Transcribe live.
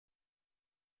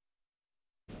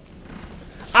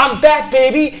I'm back,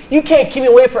 baby. You can't keep me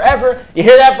away forever. You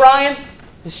hear that, Brian?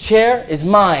 This chair is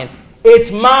mine.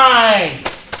 It's mine.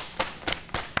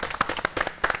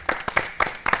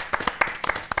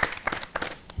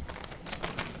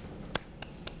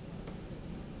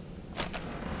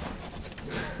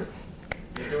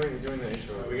 You're doing the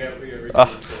intro. We got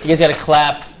You guys gotta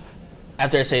clap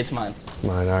after I say it's mine.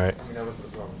 Mine, all right. I mean, that was the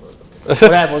problem. What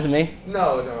happened? Was it me?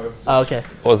 No, it was just, Oh, okay.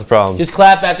 What was the problem? Just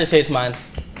clap after I say it's mine.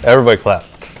 Everybody clap.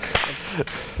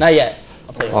 Not yet.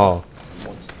 I'll tell you. Oh,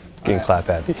 getting right. clap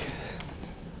at.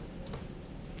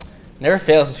 Never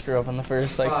fails to screw up on the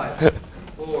first. 5,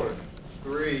 4,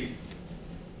 3.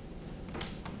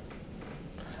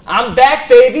 I'm back,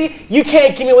 baby. You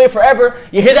can't keep me away forever.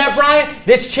 You hear that, Brian?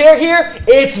 This chair here,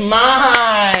 it's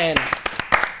mine.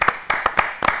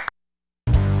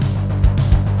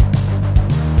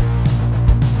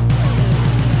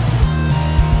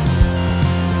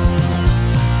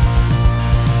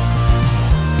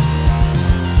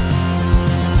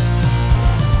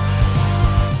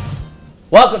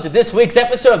 Welcome to this week's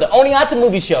episode of the Oniata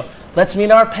Movie Show. Let's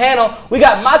meet our panel. We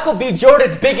got Michael B.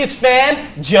 Jordan's biggest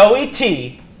fan, Joey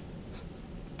T.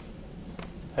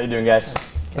 How you doing, guys?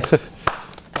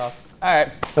 All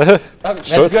right. Okay, that's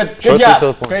Shorts- good. Good shorts and to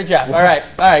the job. point. Great job. All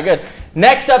right, good.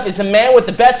 Next up is the man with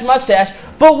the best mustache.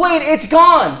 But wait, it's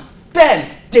gone. Ben,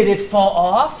 did it fall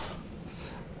off?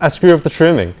 I screwed up the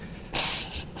trimming.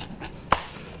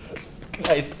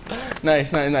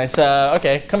 Nice.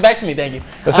 Okay, come back to me, thank you.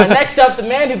 Next up, the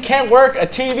man who can't work a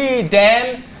TV,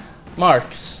 Dan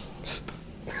Marks.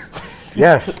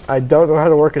 Yes, I don't know how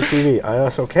to work a TV. I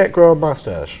also can't grow a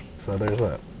mustache, so there's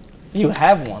that. You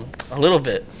have one, a little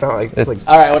bit. It's not like, it's like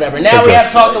All right, whatever. Now a we have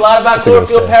ghost- talked a lot about it's a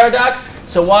ghost Cloverfield stash. Paradox,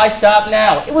 so why stop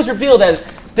now? It was revealed that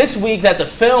this week that the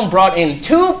film brought in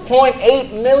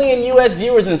 2.8 million U.S.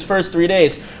 viewers in its first 3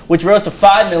 days, which rose to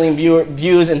 5 million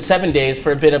views in 7 days.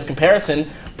 For a bit of comparison,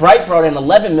 Bright brought in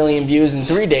 11 million views in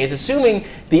 3 days, assuming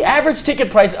the average ticket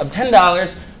price of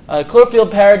 $10.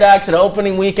 Cloverfield Paradox at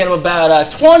opening weekend of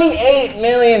about $28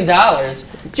 million.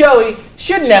 Joey,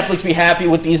 should Netflix be happy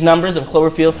with these numbers of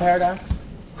Cloverfield Paradox?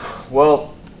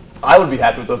 Well, I would be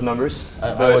happy with those numbers.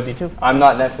 I but would be too. I'm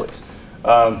not Netflix.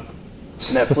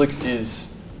 Netflix is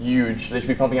huge. They should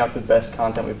be pumping out the best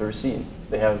content we've ever seen.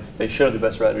 They show the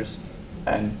best writers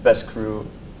and best crew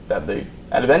out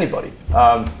of anybody.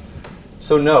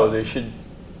 So no, they should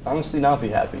honestly not be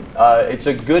happy. It's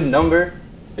a good number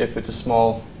if it's a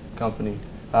small company.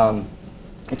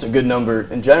 It's a good number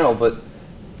in general, but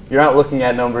you're not looking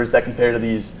at numbers that compare to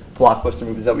these blockbuster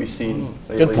movies that we've seen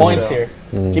lately. Good points here.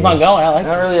 Keep on going. I like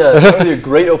Not that. really a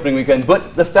great opening weekend,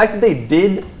 but the fact that they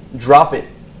did drop it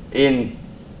in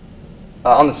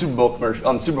on the Super Bowl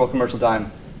commercial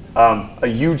time, a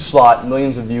huge slot,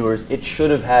 millions of viewers, it should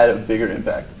have had a bigger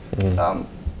impact.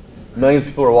 Millions of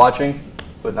people were watching,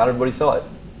 but not everybody saw it,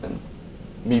 and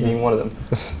me being one of them.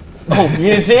 Oh, you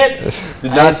didn't see it?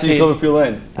 Did I not didn't see see it. Cloverfield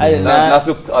Lane. I did not.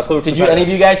 feel Cloverfield Did you? Any of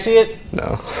you Paradox. guys see it?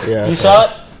 No. yeah. You saw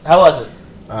it? How was it?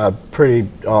 Pretty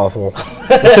awful.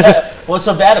 What's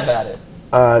so bad about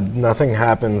it? Nothing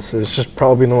happens. It's just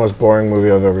probably the most boring movie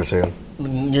I've ever seen.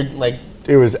 You're like,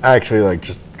 It was actually like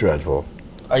just dreadful.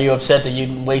 are you upset that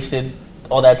you wasted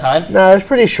all that time? No, it was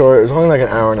pretty short. It was only like an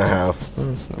hour and a half.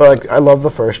 But like, I love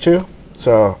the first two,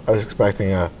 so I was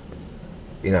expecting a,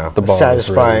 The bar was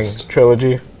satisfying raised.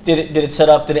 trilogy. Did it set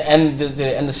up? Did it end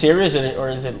the series, or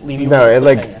is it leave you? No, with a it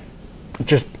like cliffhanger?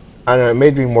 just I don't know. It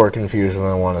made me more confused than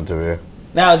I wanted to be.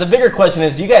 Now the bigger question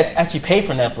is: do you guys actually pay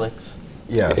for Netflix?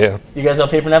 Yes. Yeah. You guys all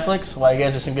pay for Netflix? Well, you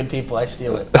guys are some good people. I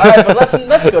steal it. All right, but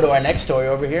let's go to our next story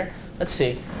over here. Let's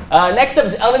see. Next up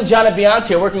is Elton John and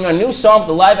Beyonce are working on a new song for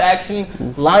the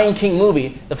live-action Lion King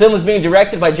movie. The film is being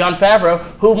directed by Jon Favreau,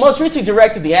 who most recently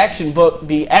directed the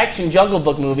action Jungle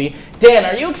Book movie. Dan,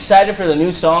 are you excited for the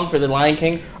new song for the Lion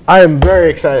King? I am very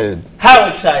excited. How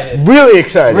excited? Really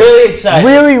excited. Really excited.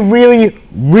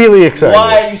 Really excited.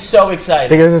 Why are you so excited?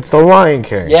 Because it's the Lion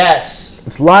King. Yes.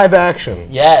 It's live action.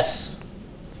 Yes.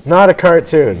 It's not a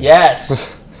cartoon.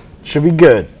 Yes. Should be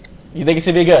good. You think it's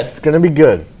gonna be good? It's gonna be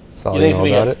good. That's all You you think it's know gonna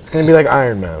be about good? it. It's gonna be like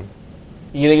Iron Man.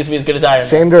 You think it's gonna be as good as Iron Man?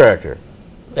 Same director.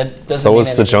 That doesn't So mean was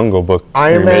the anything. Jungle Book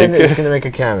Iron Man remake. is gonna make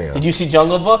a cameo. Did you see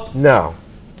Jungle Book? No.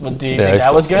 Well, do you Yeah, think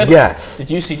that was expensive. good? Yes.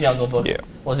 Did you see Jungle Book? Yeah.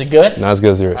 Was it good? Not as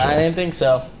good as the I original. didn't think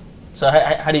so. So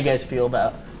how do you guys feel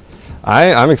about?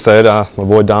 I'm excited. My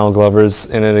boy Donald Glover's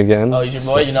in it again. Oh, he's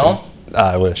your boy. You know him?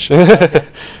 I wish.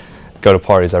 Go to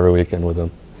parties every weekend with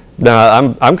him.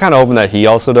 No, I'm kind of hoping that he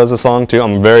also does a song too.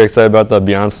 I'm very excited about the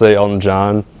Beyonce Elton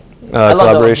John I love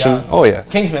collaboration. Elton John. Oh yeah.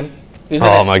 Kingsman. He's in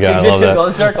Oh it. my God, I Kingsman love 2, that.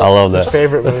 Golden Circle. I love His that.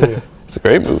 favorite movie. It's a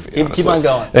great movie. Keep honestly. on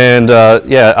going. And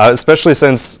especially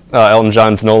since Elton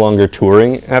John's no longer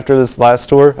touring after this last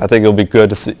tour, I think it'll be good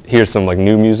to hear some like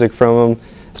new music from him,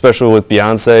 especially with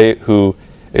Beyonce, who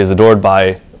is adored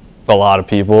by a lot of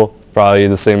people, probably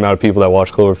the same amount of people that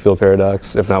watch Cloverfield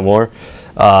Paradox, if not more.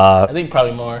 I think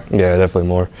probably more. Yeah, definitely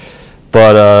more.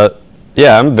 But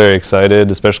yeah, I'm very excited,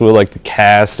 especially with like the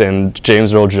cast and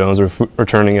James Earl Jones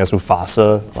returning as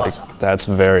Mufasa. Like, that's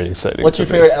very exciting. What's your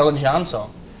favorite Elton John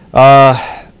song?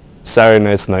 Saturday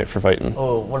Night's Night for Fighting.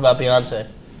 Oh, what about Beyonce?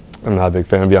 I'm not a big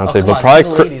fan of Beyonce, come but on, probably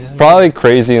Single Ladies is probably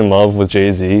Crazy in Love with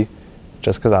Jay-Z,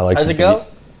 just because I like. How does the it go?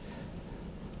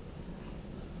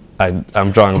 beat.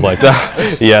 I'm drawing a blank now.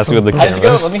 He asked me with the How does it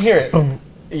camera. go? Let me hear it.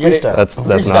 Freestyle. That's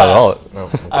Freestyle. not at all. No. All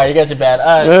right, you guys are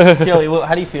bad. Joey,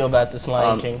 how do you feel about this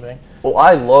Lion King thing? Well,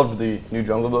 I loved the new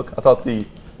Jungle Book. I thought the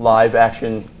live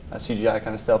action CGI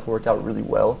kind of stuff worked out really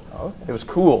well. Oh. It was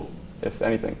cool, if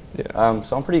anything. Yeah.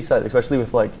 So I'm pretty excited, especially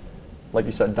with like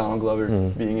you said, Donald Glover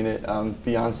being in it.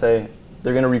 Beyonce,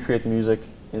 they're gonna recreate the music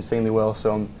insanely well.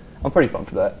 So I'm pretty pumped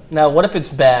for that. Now, what if it's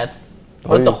bad?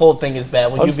 What if the whole thing is bad?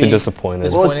 Will I'll you just be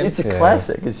disappointed. Well, it's a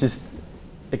classic. It's just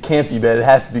it can't be bad. It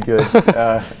has to be good.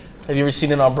 Have you ever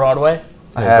seen it on Broadway?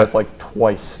 I have like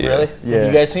twice. Yeah. Really? Yeah. Have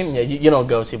you guys seen it? Yeah, you don't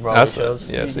go see Broadway I've seen it.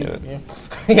 shows. Yeah, I've seen it.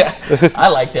 Yeah, I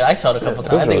liked it. I saw it a couple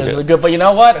times. I think it was really good. But you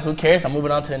know what? Who cares? I'm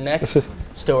moving on to the next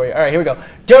story. All right, here we go.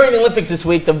 During the Olympics this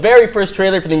week, the very first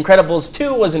trailer for The Incredibles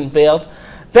 2 was unveiled.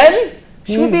 Ben,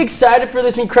 should we be excited for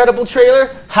this incredible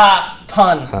trailer? Ha,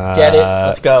 pun. Get it?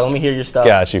 Let's go. Let me hear your stuff.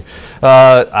 Got you.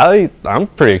 I'm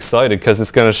pretty excited because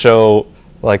it's gonna show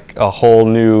like a whole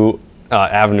new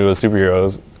avenue of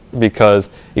superheroes, because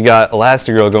you got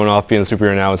Elastigirl going off being a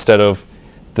superhero now instead of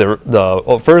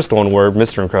the first one where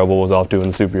Mr. Incredible was off doing the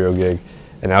superhero gig,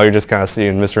 and now you're just kind of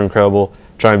seeing Mr. Incredible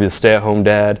trying to be the stay-at-home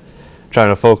dad, trying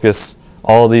to focus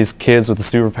all these kids with the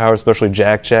superpower, especially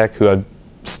Jack, who I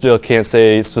still can't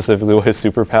say specifically what his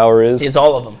superpower is. He has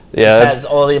all of them. Yeah, He has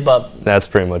all of the above. That's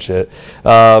pretty much it.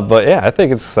 But yeah, I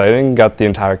think it's exciting. Got the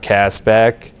entire cast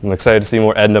back. I'm excited to see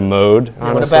more Edna Mode, And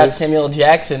what honestly. about Samuel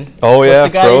Jackson? Oh What's yeah, the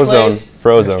guy he plays?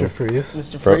 Frozone. Mr. Freeze.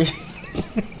 Mr. Fro- Freeze.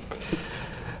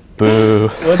 Boo.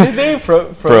 What's his name?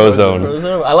 Frozone.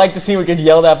 Frozone. I like to see what gets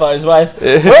yelled at by his wife.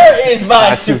 Where is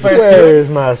my super Where suit? is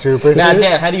my super Now, suit?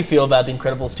 Dan, how do you feel about The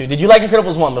Incredibles 2? Did you like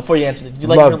Incredibles 1 before you answered it? Did you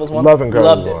like Incredibles 1? Love Incredibles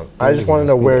Loved it. 1. I just want to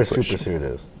know That's a where good his question. super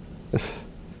suit is.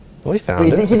 We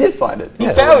found it. He did find it. He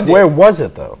found it. Where was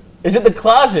it though? Is it the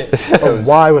closet? Or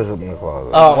why was it in the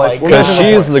closet? Oh my Because god. she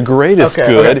is the greatest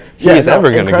Okay, good okay. Yeah, he's no,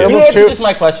 ever going to You get. Incredibles answered 2 just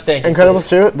my question. Thank you. Incredibles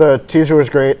 2, the teaser was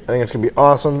great. I think it's going to be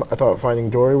awesome. I thought Finding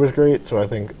Dory was great, so I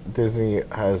think Disney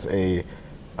has a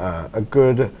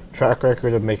good track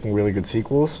record of making really good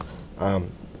sequels.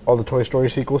 All the Toy Story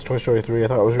sequels, Toy Story 3 I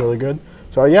thought was really good.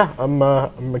 So yeah,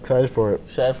 I'm excited for it.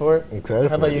 Excited for it? Excited How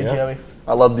for about it, you, yeah. Joey?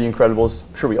 I love The Incredibles.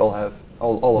 I'm sure we all have.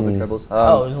 All of The Incredibles.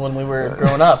 Oh, it was when we were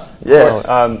growing up. Of Yeah,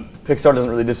 course. Pixar doesn't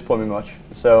really disappoint me much.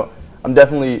 So I'm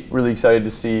definitely really excited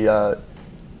to see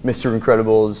Mr.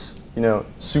 Incredible's,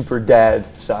 super dad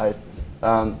side.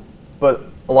 But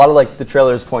a lot of like the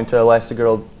trailers point to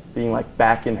Elastigirl being like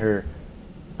back in her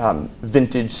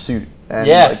vintage suit and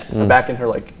Yeah. like back in her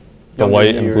like The younger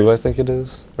white and years. blue, I think it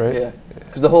is, right? Yeah,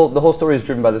 because the whole story is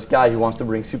driven by this guy who wants to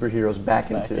bring superheroes back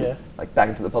yeah.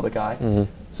 into the public eye.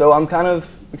 So I'm kind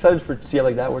of excited to see how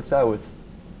like that works out with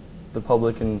the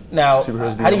public and Now,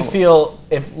 superheroes. how do you being feel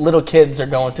if little kids are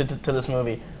going to this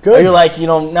movie? Good. Are you like, you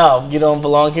don't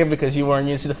belong here because you weren't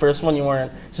used to the first one?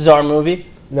 This is our movie?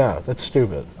 No, that's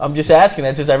stupid. I'm just asking.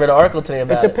 That's just, I read an article today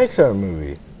about It's a it. Pixar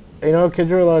movie.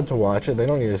 Kids are allowed to watch it. They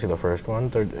don't need to see the first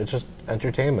one. It's just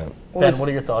entertainment. Ben, what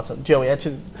are your thoughts on Joey?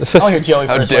 I'll hear Joey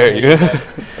How first. dare you?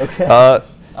 Okay.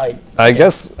 I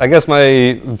guess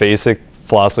my basic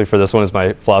philosophy for this one is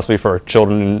my philosophy for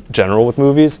children in general with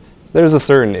movies. There's a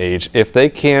certain age. If they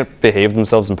can't behave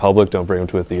themselves in public, don't bring them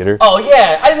to a theater. Oh,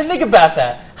 yeah. I didn't think about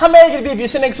that. How mad are you going to be if you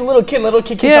sit next to a little kid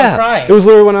keeps on crying? It was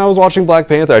literally when I was watching Black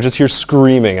Panther. I just hear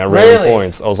screaming at random Really?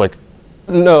 points. I was like,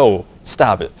 no,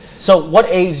 stop it. So what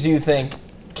age do you think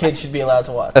kids should be allowed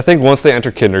to watch? I think once they enter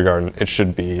kindergarten, it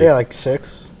should be Yeah, like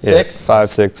 6. 6?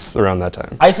 5, 6, around that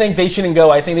time. I think they shouldn't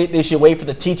go. I think they should wait for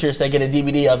the teachers to get a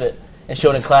DVD of it and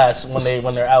show it in class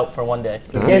when they're out for one day.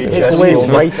 You can't VHS take away his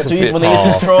school. rights. That's to- what you, when they used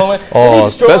to stroll it.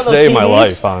 Oh, best day of my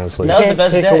life, honestly. That was the can't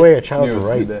best take day. away a Knew it child's was a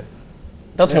good right. day.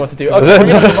 Don't tell me what to do. Okay, we're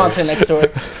going to move on to the next story.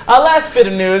 Our last bit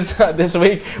of news this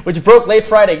week, which broke late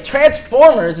Friday,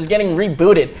 Transformers is getting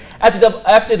rebooted.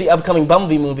 After the upcoming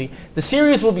Bumblebee movie, the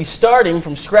series will be starting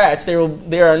from scratch.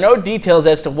 There are no details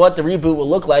as to what the reboot will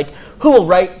look like, who will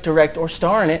write, direct, or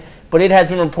star in it. but it has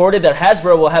been reported that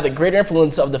Hasbro will have a greater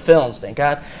influence of the films, thank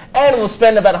God, and will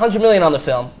spend about $100 million on the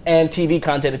film and TV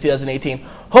content in 2018.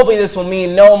 Hopefully this will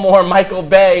mean no more Michael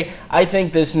Bay. I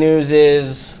think this news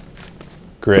is...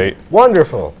 Great.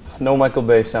 Wonderful. No Michael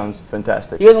Bay sounds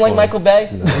fantastic. You guys don't like Michael Bay?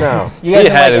 No. You guys He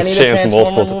don't had like his any of the chance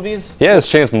Transformer multiple movies? He had his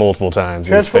chance multiple times.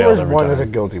 He's failed Transformers every 1 time. is a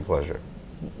guilty pleasure.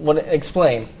 What?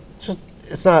 Explain.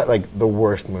 It's not like the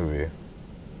worst movie.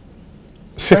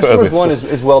 Transformers It's 1 just-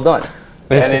 is well done,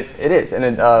 and it is,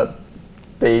 and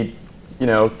they,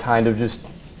 kind of just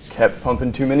kept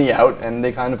pumping too many out, and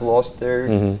they kind of lost their,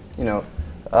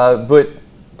 but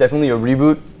definitely a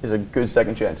reboot is a good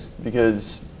second chance,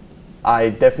 because I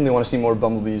definitely want to see more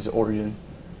Bumblebee's origin,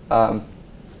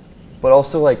 but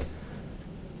also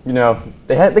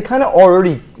they kind of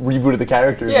already rebooted the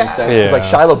characters in a sense. Yeah.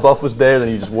 Because like Shia LaBeouf was there, then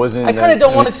he just wasn't. I kind of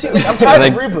don't want to see them. I'm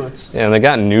tired of reboots. Yeah, and they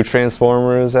got new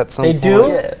Transformers at some They point.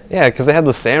 do? Yeah, because they had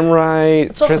the Samurai all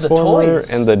for the Transformer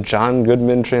toys. and the John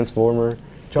Goodman Transformer.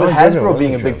 John But Goodman Hasbro was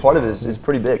being a in big part of this is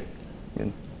pretty big.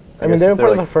 I mean, they were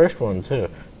part of the first one, too.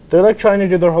 They're like trying to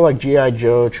do their whole like G.I.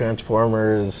 Joe,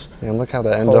 Transformers. Yeah, and look how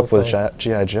they end Whole up with thing.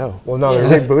 G.I. Joe. Well, no,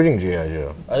 they're rebooting G.I.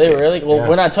 Joe. Are they really? Well, Yeah.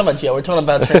 we're not talking about Geo. We're talking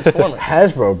about Transformers.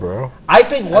 Hasbro, bro. I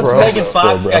think once Bro. Megan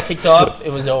Fox Bro. got kicked off,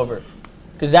 it was over.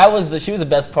 Because she was the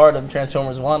best part of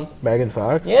Transformers 1. Megan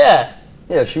Fox? Yeah.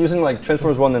 Yeah, she was in like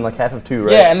Transformers 1, then like half of 2,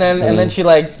 right? Yeah, and then she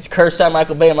like cursed out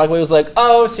Michael Bay, and Michael Bay was like,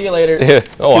 "Oh, see you later." Yeah.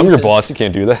 Oh, I'm your Deuces. boss. You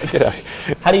can't do that. Get out.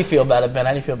 How do you feel about it, Ben?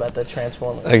 How do you feel about the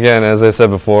Transformers? Again, as I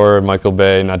said before, Michael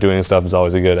Bay not doing stuff is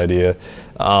always a good idea.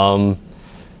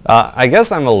 I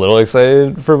guess I'm a little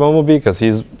excited for Bumblebee because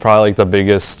he's probably like the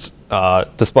biggest,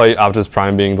 despite Optimus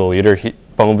Prime being the leader,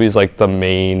 Bumblebee's like the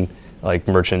main like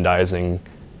merchandising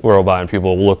robot, and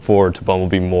people look forward to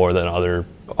Bumblebee more than other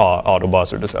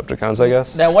Autobots or Decepticons, I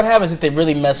guess. Now, what happens if they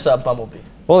really mess up Bumblebee?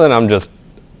 Well, then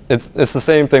it's the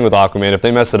same thing with Aquaman. If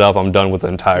they mess it up, I'm done with the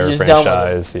entire You're just done with it.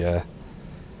 franchise. Yeah.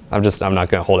 I'm not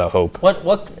gonna hold out hope.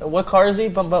 What car is he,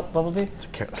 Bumblebee?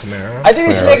 Camaro? I think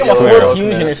they should make him a Camaro. Ford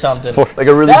Fusion or something. Like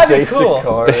a really That'd be basic cool.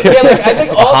 car. Yeah, like I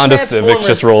think all Honda Civic Transformers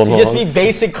just rolling should just along. be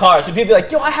basic cars. So people be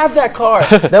like, "Yo, I have that car.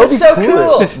 That would be so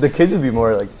cooler. cool." The kids would be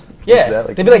more like, Yeah, that,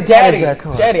 like, they'd be like, "Daddy, "What is that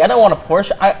car?" Daddy, I don't want a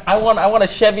Porsche. I want a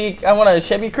Chevy. I want a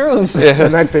Chevy Cruise."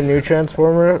 And like the new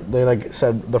Transformer, they like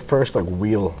said the first like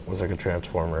wheel was like a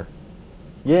Transformer.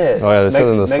 Yeah. Oh, yeah, they said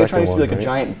in the Megatron second used to be like one, a right?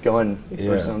 giant gun Yeah.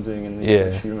 or something, and they used to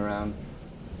Yeah. like, shoot him around.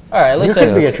 All right, let's You say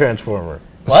could be a this. Transformer.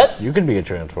 What? You could be a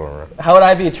Transformer. How would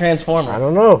I be a Transformer? I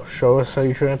don't know. Show us how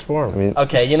you transform. I mean,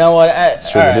 Okay, you know what?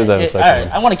 true, they did that in the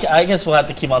second one. I guess we'll have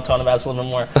to keep on talking about this a little bit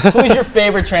more. Who's your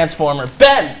favorite Transformer?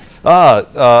 Ben.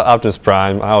 Optimus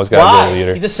Prime. I always got to Why? be the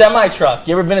leader. He's a semi truck.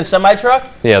 You ever been in a semi truck?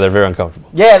 Yeah, they're very uncomfortable.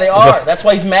 Yeah, they are. That's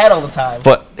why he's mad all the time.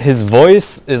 But his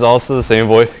voice is also the same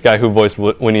guy who voiced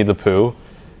Winnie the Pooh.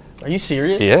 Are you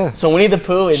serious? Yeah. So Winnie the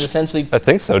Pooh is essentially. I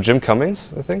think so. Jim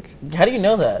Cummings, I think. How do you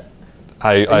know that?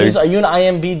 Are I you an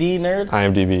IMBD nerd?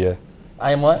 IMDb, yeah.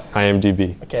 I am what?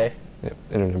 IMDb. Okay. Yep,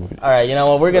 Internet Movie. All right. You know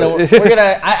what? We're gonna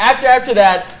after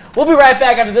that. We'll be right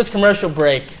back after this commercial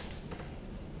break.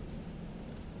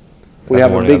 We That's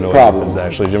have a warning, I big know problem. It's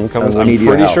actually Jim Cummings. we I'm need your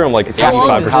pretty help. sure I'm like It's happening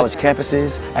on 85%. college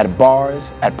campuses, at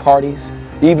bars, at parties,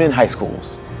 even in high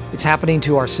schools. It's happening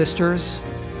to our sisters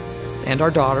and our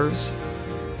daughters.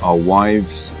 Our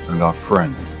wives and our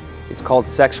friends. It's called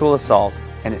sexual assault,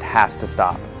 and it has to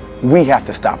stop. We have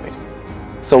to stop it.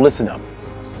 So listen up.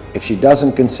 If she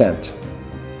doesn't consent,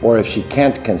 or if she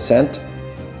can't consent,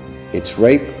 it's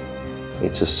rape,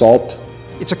 it's assault.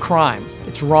 It's a crime.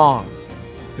 It's wrong.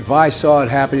 If I saw it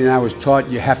happening, I was taught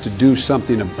you have to do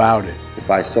something about it. If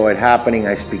I saw it happening,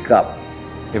 I speak up.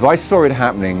 If I saw it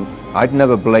happening, I'd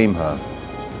never blame her.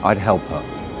 I'd help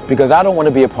her. Because I don't want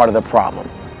to be a part of the problem.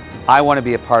 I want to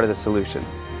be a part of the solution.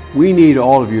 We need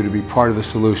all of you to be part of the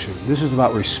solution. This is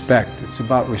about respect. It's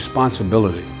about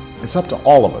responsibility. It's up to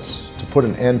all of us to put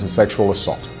an end to sexual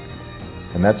assault.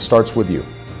 And that starts with you.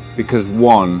 Because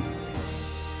one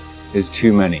is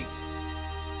too many.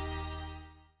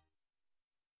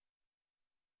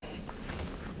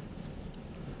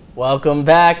 Welcome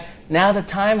back. Now the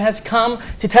time has come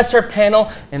to test our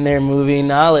panel and their movie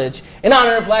knowledge. In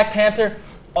honor of Black Panther,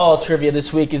 all trivia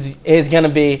this week is going to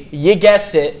be, you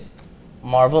guessed it,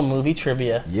 Marvel movie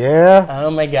trivia. Yeah. Oh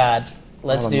my God.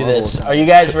 Let's do this. Are you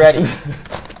guys ready?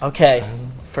 Okay,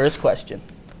 first question.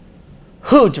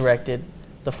 Who directed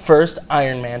the first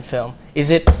Iron Man film? Is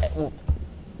it...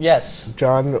 Yes.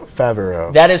 John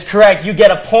Favreau. That is correct. You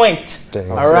get a point. Dang.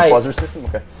 All right. Buzzer system?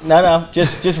 Okay. No.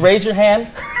 Just raise your hand.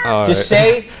 All Just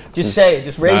right. say.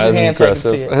 Just raise Nah, your this hand is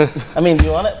so I can see it. I mean, do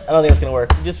you want it? I don't think it's gonna work.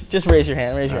 Just raise your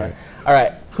hand. Raise your hand. All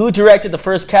right. Who directed the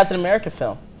first Captain America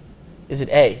film? Is it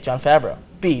A, Jon Favreau,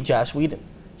 B, Josh Whedon,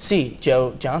 C,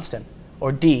 Joe Johnston,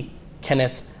 or D,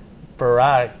 Kenneth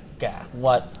Branagh?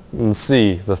 What? And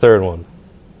C, the third one.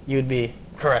 You would be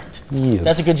correct. Yes.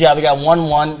 That's a good job. We got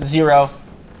 1-1-0.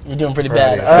 You're doing pretty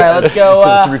bad. Right. All right, let's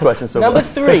go. 3 questions so number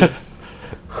far. 3.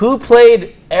 Who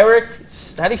played Eric?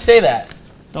 How do you say that?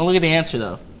 Don't look at the answer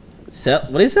though.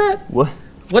 What is that? What?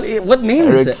 What name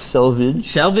is Eric it? Selvage.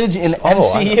 Selvage in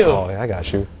MCU. I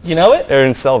got you. You know it?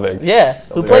 Aaron Selvig. Yeah.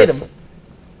 Who played him? Do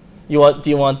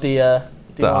you want the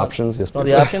options? Yes, want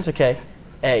please. the options? Okay.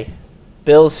 A,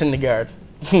 Bill Syndergaard.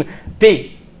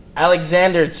 B,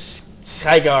 Alexander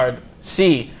Skarsgård.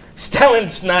 C, Stellan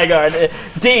Skarsgård.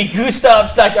 D, Gustav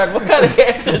Skarsgård. What kind of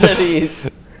answers are these?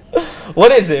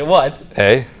 What is it? What?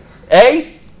 A.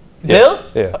 A? Bill?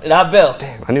 Yeah. Not Bill.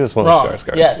 Damn, I knew it was one Wrong. of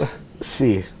the Skarsgårds. Yes.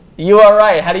 C. You are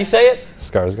right. How do you say it?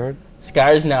 Skarsgård?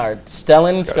 Skarsgård.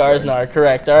 Stellan Skarsgård.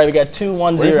 Correct. All right, we got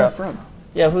 2-1-0. Where's that from?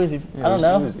 Yeah, who is he? I don't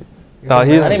know. He's I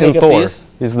didn't in make up Thor. these.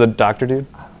 He's the doctor dude.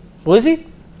 Who is he?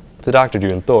 The doctor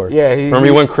dude in Thor. Yeah, Remember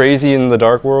he went crazy in the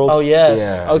Dark World? Oh, yes.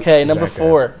 Yeah, Okay, he's number that guy.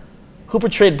 4. Who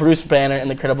portrayed Bruce Banner in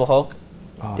The Incredible Hulk?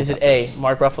 Oh, Is it A,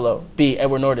 Mark Ruffalo, B,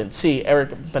 Edward Norton, C,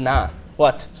 Eric Bana?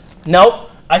 What? Nope.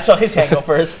 I saw his hand go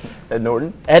first. Ed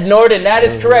Norton. Ed Norton, that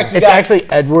is correct. It's actually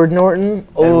Edward Norton.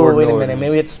 Oh, Edward wait a Norton. minute.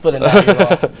 Maybe it's split it now. You're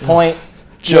wrong. Point.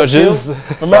 Judges. You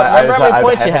have 2. Remember how many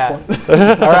points you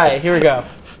have. All right, here we go.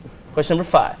 Question number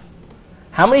 5.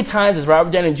 How many times has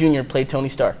Robert Downey Jr. played Tony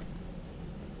Stark?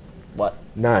 What?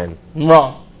 9.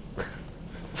 Wrong.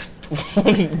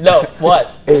 No,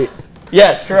 what? 8.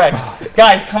 Yes, correct.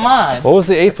 Guys, come on. What was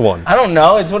the 8th one? I don't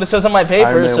know. It's what it says on my paper,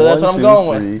 Iron Man so that's 1, what I'm 2,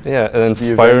 going with. 3. Yeah, and then The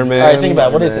Spider-Man. All right, think about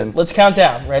it. What is Iron it? Man. Let's count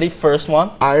down. Ready? First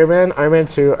one. Iron Man, Iron Man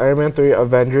 2, Iron Man 3,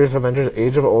 Avengers, Avengers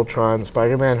Age of Ultron,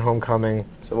 Spider-Man Homecoming,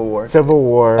 Civil War. Civil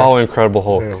War. Oh, Incredible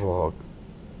Hulk. Incredible Hulk.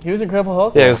 He was Incredible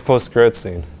Hulk? Yeah, it was a post-credit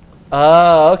scene.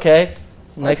 Oh, okay.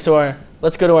 Let's go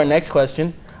to our next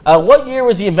question. What year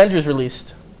was the Avengers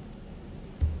released?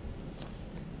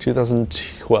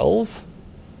 2012?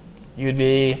 You'd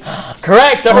be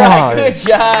correct. All right, good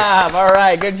job. All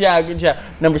right, good job, good job.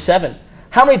 Number 7.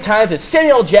 How many times has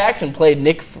Samuel L. Jackson played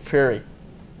Nick Fury?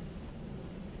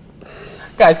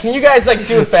 Guys, can you guys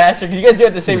do it faster? Because you guys do it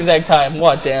at the same exact time.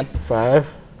 What, Dan? 5.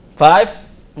 5?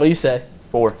 What do you say?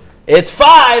 4. It's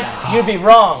 5. You'd be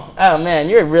wrong. Oh man,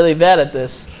 you're really bad at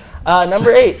this.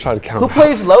 Number 8. Try to count. Who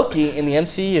plays Loki in the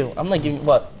MCU? I'm like giving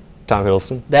what? Tom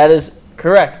Hiddleston. That is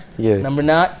correct. Yeah. Number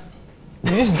 9.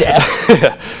 You just dab.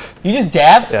 You just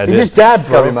dab. Yeah, I You did. just dabbed, It's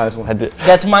gotta be bro. -1. I did.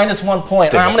 That's -1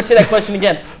 point. All right, I'm gonna say that question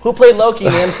again. Who played Loki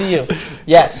in the MCU?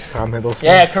 Yes. Tom Hiddleston.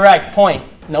 Yeah, correct. Point.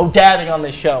 No dabbing on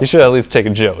this show. You should at least take a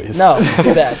Joey's. No,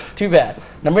 too bad. Too bad.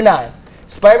 Number 9.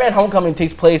 Spider-Man: Homecoming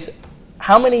takes place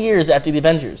how many years after the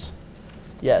Avengers?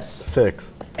 Yes. 6.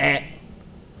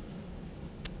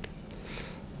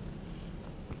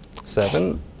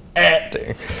 7?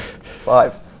 Dang.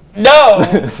 5. No.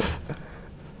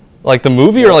 Like the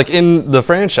movie or like in the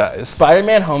franchise?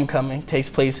 Spider-Man: Homecoming takes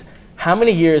place how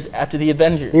many years after the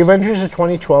Avengers? The Avengers of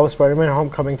 2012, Spider-Man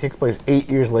Homecoming takes place 8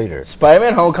 years later.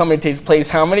 Spider-Man: Homecoming takes place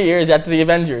how many years after the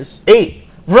Avengers? 8.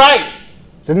 Right.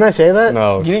 Didn't I say that?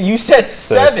 No. You said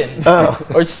 7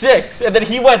 or 6, and then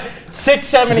he went 6,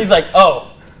 7. He's like,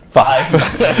 oh, 5.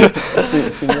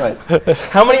 Seems right.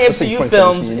 How many Let's say MCU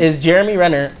films 2017. is Jeremy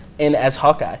Renner in as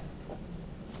Hawkeye?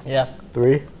 Yeah.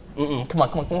 3. Come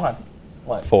on.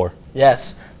 What? 4.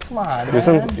 Yes. Come on. He was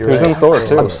man. in Thor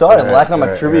too. I'm sorry, I'm Right, lacking on my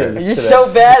right, trivia. right. You're today. so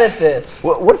bad at this.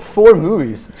 What 4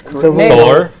 movies? It's crazy. Civil Name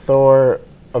War, Thor. Thor,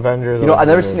 Avengers. You know, I've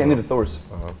never Avengers. seen any of the Thors.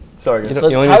 Sorry, guys. You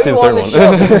only How need to see you the on third the one. show?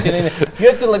 You haven't seen anything. You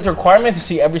have to the requirement to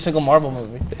see every single Marvel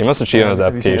movie. He must have cheated on his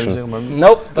Have you seen every application. single movie?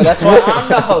 Nope, but that's why I'm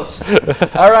the host.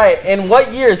 All right. In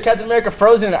what year is Captain America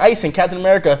frozen in ice in Captain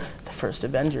America: The First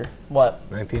Avenger? What?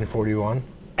 1941.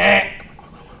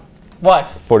 What?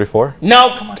 44?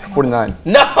 No, come on. 49.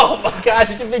 No, oh my God,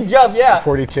 such a big jump. Yeah.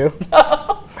 42.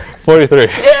 43.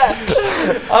 Yeah.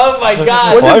 Oh my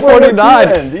God. Why 49?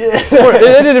 End? Yeah. It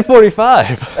ended at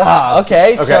 45.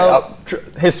 Okay, Okay, so.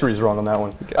 history's wrong on that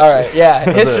one. All right, yeah.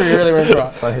 History really runs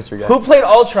wrong. Not a history guy. Who played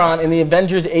Ultron in the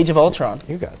Avengers: Age of Ultron?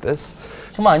 You got this.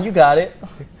 Come on, you got it.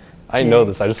 I know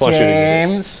this. I just want you to get it.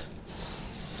 James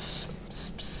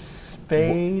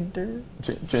Spader.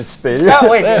 James Spader. Oh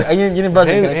wait, you didn't buzz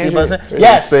it. Can I see the buzzer? James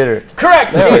Yes. Spader.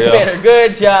 Correct. There we James go. Spader.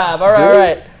 Good job. All right, all Really?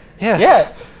 right. Yeah. Yeah.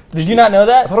 Did you not know I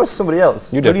that? thought it was somebody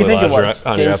else. You Who do you definitely think it lied was?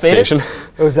 on your James Spader? application.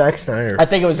 It was Zack Snyder. I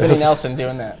think it was Vinnie Nelson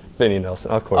doing that. Vinny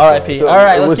Nelson, of course. R.I.P. So All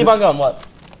right, it let's was- keep on going. What?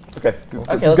 Okay, Okay, keep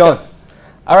let's going. go.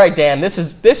 All right, Dan.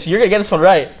 This you're gonna get this one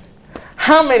right.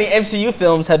 How many MCU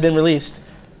films have been released?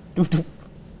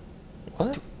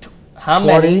 What? How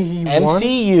many 21?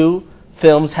 MCU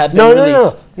films have been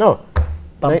released. No.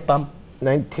 Bump, bump.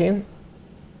 19?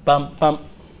 Bump, bump.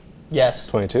 Yes.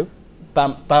 22?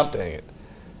 Bump, bump. Dang it.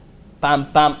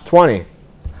 Bump, bump. 20.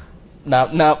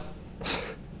 No.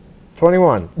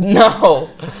 21. No.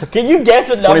 Can you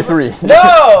guess a number? 23.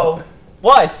 No.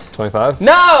 What? 25?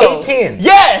 No. 18.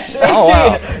 Yes. 18. Oh,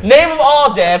 wow. Name them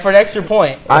all, Dan, for an extra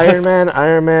point.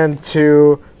 Iron Man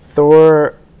 2,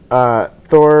 Thor,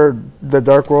 The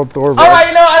Dark World, Thor. All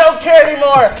right, I don't care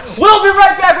anymore. We'll be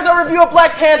right back with our review of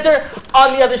Black Panther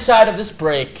on the other side of this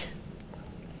break.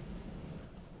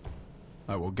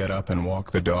 I will get up and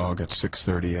walk the dog at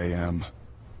 6:30 a.m.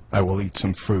 I will eat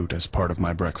some fruit as part of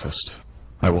my breakfast.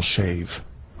 I will shave.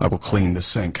 I will clean the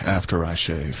sink after I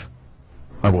shave.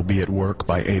 I will be at work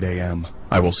by 8 a.m.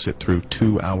 I will sit through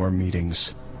 2-hour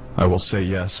meetings. I will say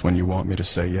yes when you want me to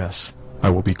say yes. I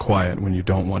will be quiet when you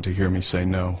don't want to hear me say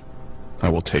no. I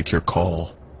will take your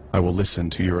call. I will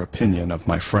listen to your opinion of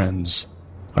my friends.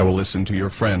 I will listen to your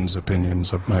friends'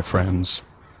 opinions of my friends.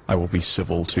 I will be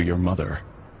civil to your mother.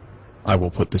 I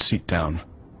will put the seat down.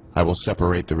 I will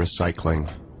separate the recycling.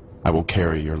 I will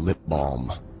carry your lip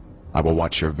balm. I will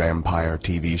watch your vampire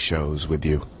TV shows with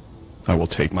you. I will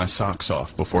take my socks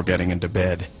off before getting into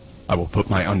bed. I will put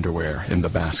my underwear in the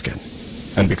basket.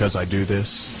 And because I do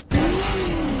this,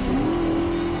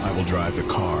 I will drive the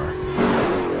car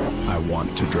I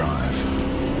want to drive.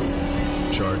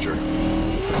 Charger,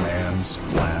 man's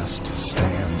last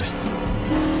stand.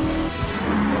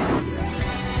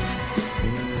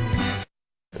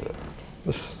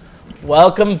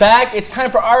 Welcome back. It's time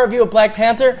for our review of Black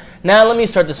Panther. Now let me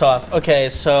start this off. Okay,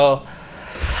 so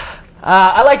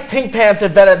I like Pink Panther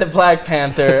better than Black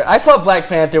Panther. I thought Black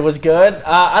Panther was good.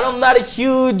 I'm not a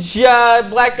huge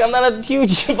Black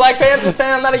Panther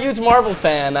fan. I'm not a huge Marvel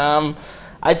fan.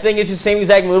 I think it's the same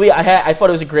exact movie. I thought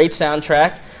it was a great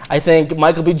soundtrack. I think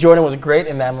Michael B. Jordan was great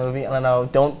in that movie. I don't know.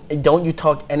 Don't you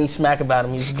talk any smack about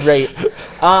him. He's great.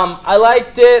 I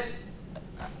liked it.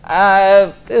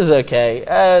 It was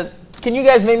okay. Can you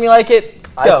guys make me like it?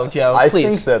 Go, Joe,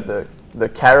 please. I think that the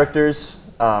characters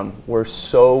were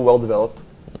so well developed.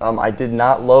 I did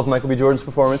not love Michael B. Jordan's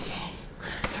performance.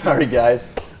 Sorry, guys.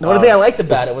 One thing I liked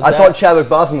about it was I thought Chadwick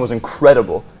Boseman was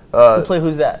incredible.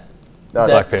 Who's that?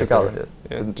 Black Panther. T'Challa.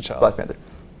 Yeah, T'Challa. Black Panther.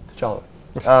 T'Challa.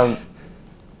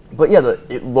 But yeah,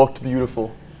 it looked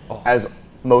beautiful, as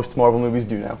most Marvel movies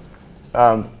do now.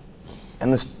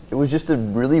 And it was just a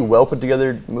really well put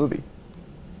together movie.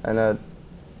 And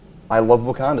I love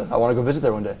Wakanda. I want to go visit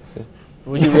there one day.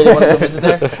 Would you really want to go visit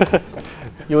there?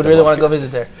 You would really want to go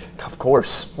visit there? Of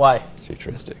course. Why? It's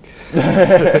futuristic.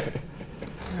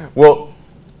 Well,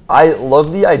 I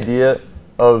love the idea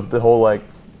of the whole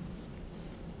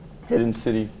hidden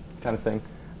city kind of thing.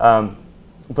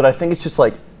 But I think it's just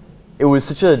it was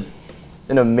such an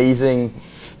amazing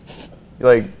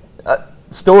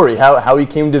story how he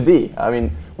came to be. I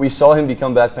mean, we saw him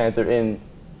become Black Panther in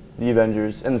the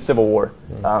Avengers in the Civil War,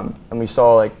 and we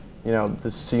saw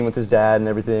the scene with his dad and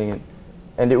everything,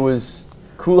 and it was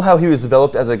cool how he was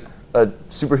developed as a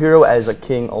superhero, as a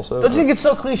king also. Don't you think it's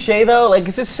so cliche though?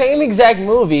 It's the same exact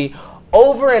movie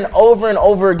over and over and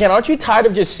over again. Aren't you tired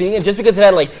of just seeing it? Just because it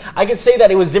had I could say that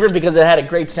it was different because it had a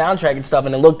great soundtrack and stuff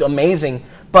and it looked amazing,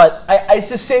 but it's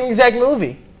the same exact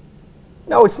movie.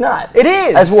 No, it's not. It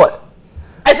is. As what?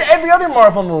 As every other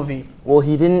Marvel movie. Well,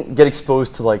 he didn't get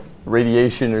exposed to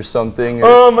radiation or something.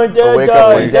 Oh, my dad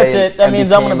died. That's it. That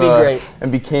means I'm gonna be great.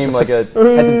 And became had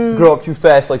to grow up too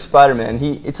fast like Spider-Man.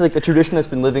 It's a tradition that's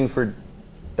been living for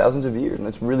thousands of years, and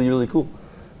that's really, really cool.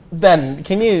 Ben,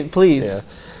 can you please? Yeah.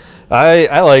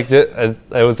 I liked it.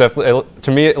 It was definitely,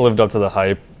 to me, it lived up to the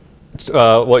hype.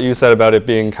 What you said about it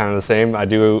being kind of the same, I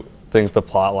do think the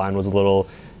plot line was a little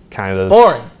kind of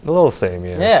boring. A little same,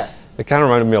 yeah. Yeah. It kind of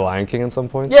reminded me of Lion King in some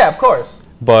points. Yeah, of course.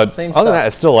 But same other than that, I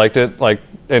still liked it.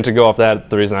 And to go off that,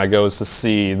 the reason I go is to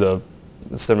see the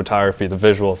cinematography, the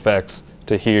visual effects,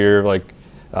 to hear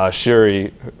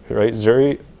Shuri, right?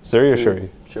 Zuri or Shuri?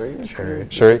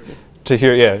 Shuri. To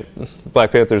hear,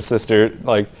 Black Panther's sister,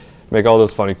 make all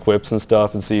those funny quips and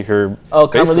stuff, and see her. Oh,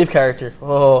 comic relief character.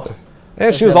 Oh.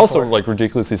 And she was also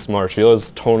ridiculously smart. She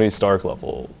was Tony Stark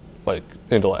level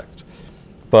intellect.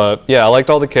 But yeah, I liked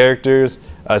all the characters,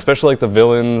 especially the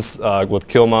villains with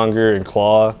Killmonger and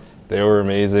Claw. They were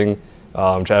amazing.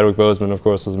 Chadwick Boseman, of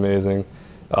course, was amazing.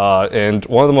 And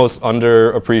one of the most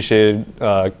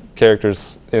underappreciated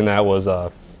characters in that was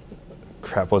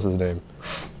what's his name?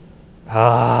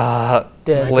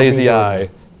 Lazy Eye.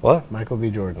 What? Michael B.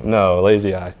 Jordan. No,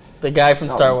 Lazy Eye. The guy from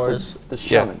Star Wars. The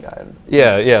shaman guy.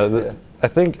 Yeah. I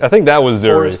think that was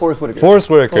Zuri. Forrest Whitaker. Forrest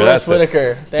Whitaker. That's it.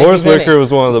 Thank Forrest Whitaker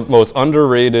was one of the most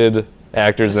underrated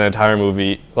actors in that entire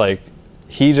movie.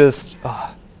 he just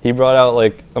he brought out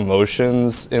like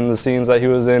emotions in the scenes that he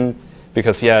was in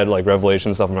because he had like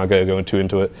revelation stuff. I'm not gonna go too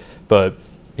into it, but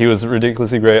he was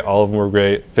ridiculously great. All of them were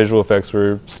great. Visual effects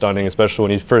were stunning, especially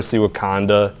when you first see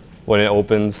Wakanda when it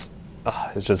opens.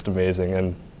 It's just amazing.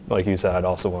 And like you said, I'd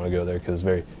also want to go there because it's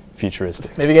very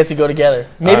futuristic. Maybe you guys could go together.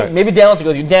 Maybe Right. maybe Dan wants to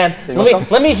go with you. Dan,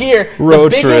 let me hear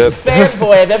Road the biggest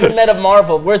fanboy I've ever met of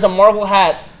Marvel. Wears a Marvel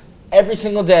hat every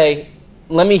single day.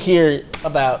 Let me hear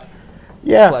about.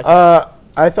 Yeah,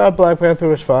 I thought Black Panther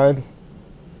was fine.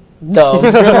 No,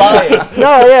 you're lying.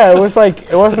 No, yeah,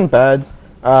 it wasn't bad.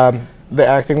 The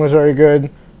acting was very good.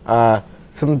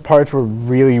 Some parts were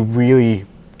really, really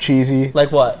cheesy.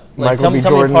 Like what? Like Michael B. tell me a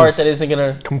Jordan's part that isn't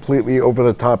gonna. completely over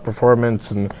the top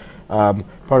performance, and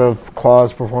part of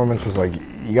Claw's performance was like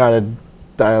you gotta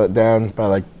dial it down by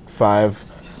like 5.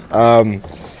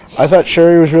 I thought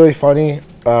Shuri was really funny,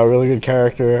 really good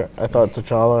character. I thought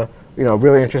T'Challa,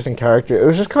 really interesting character. It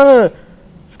was just kind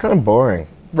of boring.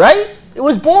 Right? It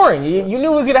was boring. You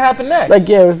knew it was gonna happen next. Like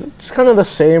it was just kind of the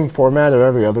same format of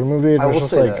every other movie. I will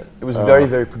say that it was very,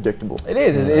 very predictable. It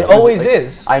is. It always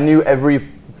is. I knew every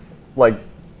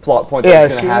plot point Yeah,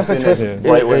 that was as going to soon as happen. the twist-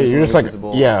 Right when you're just like,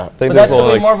 yeah. But that's the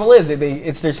way Marvel is.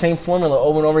 It's their same formula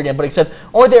over and over again. But except,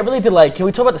 only thing I really did like. Can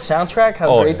we talk about the soundtrack?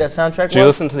 How great that soundtrack was. Did you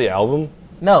listen to the album?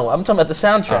 No, I'm talking about the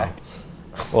soundtrack.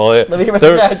 Well, Let me hear about the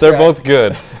soundtrack. they're both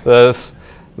good.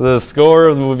 The score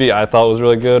of the movie I thought was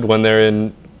really good. When they're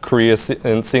in Korea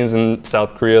and scenes in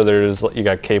South Korea, you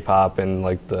got K-pop and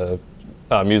like the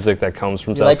music that comes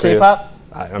from South Korea. You like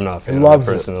K-pop? I'm not a fan of it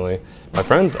personally. My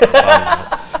friends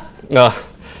are.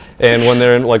 And when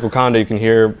they're in like Wakanda, you can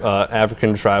hear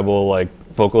African tribal like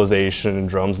vocalization and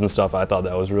drums and stuff. I thought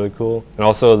that was really cool. And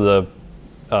also the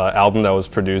album that was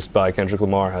produced by Kendrick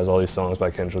Lamar has all these songs by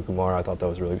Kendrick Lamar. I thought that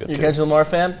was really good You a too. Kendrick Lamar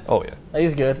fan? Oh yeah.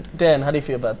 He's good. Dan, how do you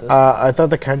feel about this? I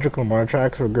thought the Kendrick Lamar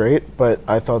tracks were great, but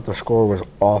I thought the score was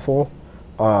awful.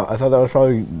 I thought that was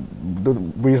probably the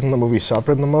reason the movie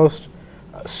suffered the most.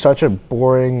 Such a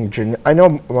boring. I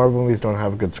know Marvel movies don't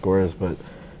have good scores, but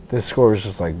this score was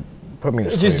just like put me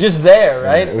to sleep. Just there,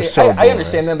 right? Yeah, it was so I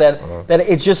understand that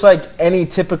it's just like any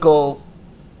typical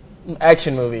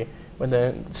action movie with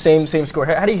the same score.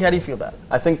 How do you feel about it?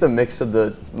 I think the mix of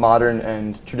the modern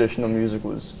and traditional music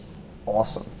was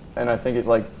awesome, and I think it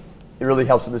really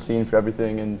helps with the scene for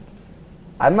everything. And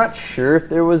I'm not sure if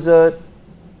there was a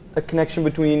connection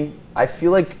between. I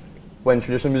feel like when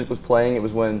traditional music was playing, it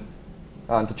was when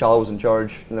T'Challa was in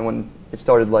charge, and then when it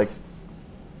started with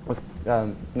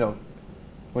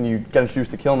when you get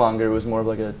introduced to Killmonger, it was more of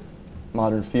like a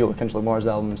modern feel, like Kendrick Lamar's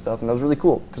album and stuff, and that was really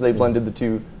cool because they blended the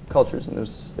two cultures, and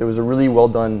it was a really well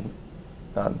done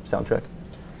soundtrack.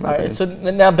 All right, so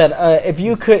now Ben, if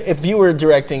you were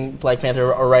directing Black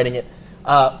Panther or writing it,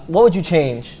 what would you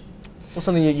change? What's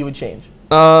something you would change?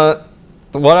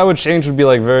 What I would change would be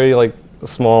like very like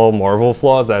small Marvel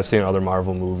flaws that I've seen in other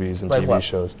Marvel movies and Like TV what?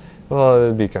 shows. Well,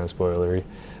 it'd be kind of spoilery,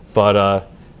 but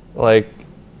like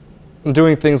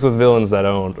doing things with villains that I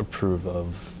don't approve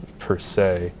of per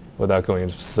se, without going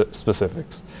into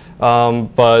specifics.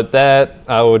 But that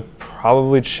I would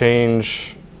probably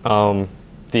change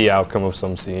the outcome of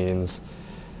some scenes.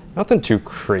 Nothing too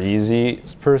crazy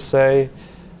per se,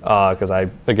 because I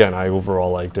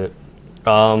overall liked it.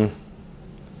 Yeah,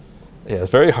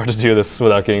 it's very hard to do this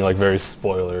without getting like very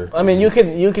spoiler. I mean, you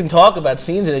can talk about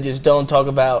scenes and just don't talk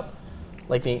about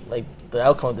the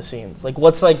outcome of the scenes.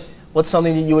 What's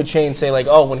something that you would change? Say like,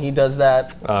 oh, when he does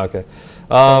that. Okay.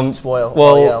 Spoil.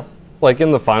 Well, like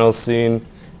in the final scene,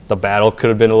 the battle could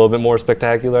have been a little bit more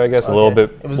spectacular, I guess. Okay. A little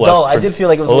bit. It was dull. I did feel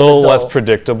like it was a little bit less dull.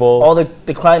 predictable. All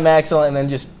the climax and then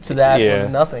just to that was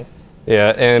nothing.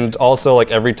 Yeah, and also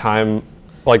like every time,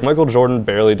 like Michael Jordan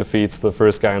barely defeats the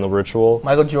first guy in the ritual.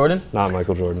 Michael Jordan? Not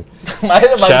Michael Jordan.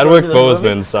 Chadwick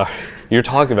Boseman. Sorry, you're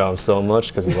talking about him so much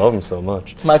because you love him so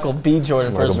much. It's Michael B.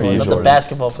 Jordan, first of all, not the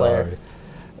basketball player. Sorry.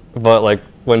 But like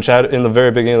when in the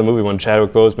very beginning of the movie, when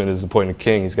Chadwick Boseman is appointed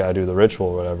king, he's got to do the ritual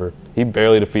or whatever. He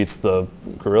barely defeats the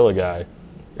gorilla guy,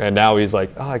 and now he's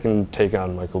like, oh, I can take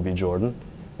on Michael B. Jordan,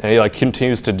 and he like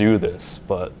continues to do this.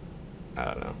 But I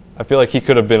don't know. I feel like he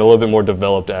could have been a little bit more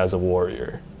developed as a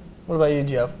warrior. What about you,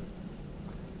 Jeff?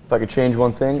 If I could change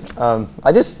one thing, I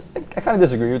kind of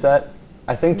disagree with that.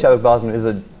 I think Chadwick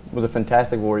Boseman was a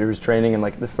fantastic warrior who's training, and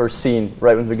like the first scene,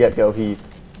 right from the get-go, he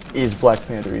is Black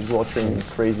Panther. He's well trained, he's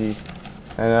crazy,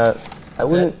 and I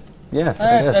wouldn't. Yeah. All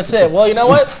right, that's it. Well, you know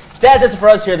what? That does it for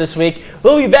us here this week.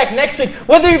 We'll be back next week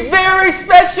with a very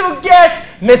special guest,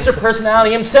 Mr.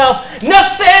 Personality himself,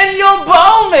 Nathaniel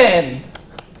Bowman.